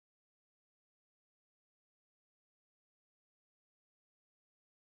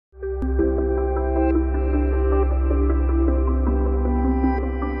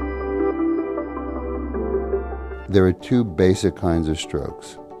There are two basic kinds of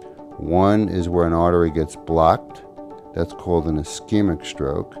strokes. One is where an artery gets blocked. That's called an ischemic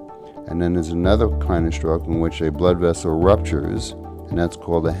stroke. And then there's another kind of stroke in which a blood vessel ruptures, and that's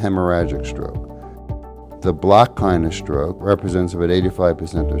called a hemorrhagic stroke. The block kind of stroke represents about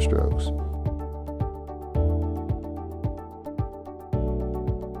 85% of strokes.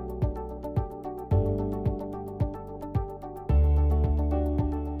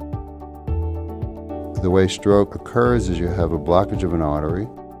 The way stroke occurs is you have a blockage of an artery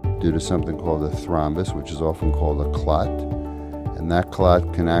due to something called a thrombus, which is often called a clot. And that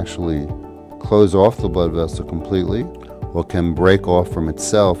clot can actually close off the blood vessel completely, or can break off from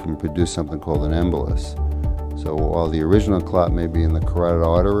itself and produce something called an embolus. So while the original clot may be in the carotid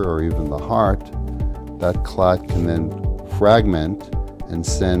artery or even the heart, that clot can then fragment and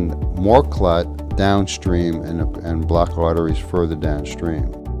send more clot downstream and block arteries further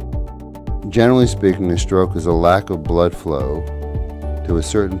downstream. Generally speaking, a stroke is a lack of blood flow to a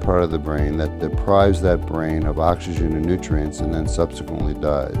certain part of the brain that deprives that brain of oxygen and nutrients and then subsequently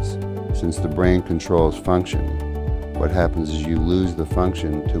dies. Since the brain controls function, what happens is you lose the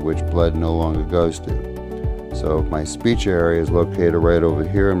function to which blood no longer goes to. So if my speech area is located right over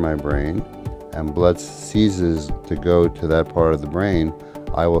here in my brain and blood ceases to go to that part of the brain,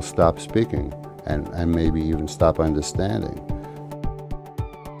 I will stop speaking and maybe even stop understanding.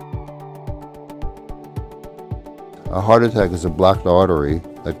 A heart attack is a blocked artery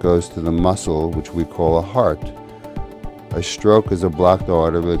that goes to the muscle, which we call a heart. A stroke is a blocked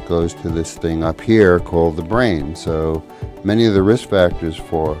artery that goes to this thing up here called the brain. So many of the risk factors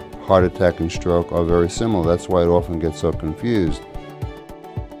for heart attack and stroke are very similar. That's why it often gets so confused.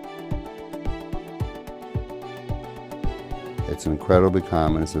 It's incredibly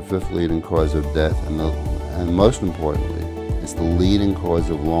common. It's the fifth leading cause of death, and most importantly, it's the leading cause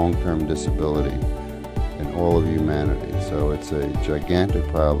of long-term disability in all of humanity. So it's a gigantic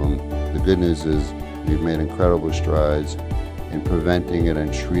problem. The good news is we've made incredible strides in preventing it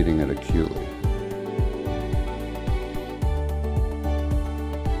and treating it acutely.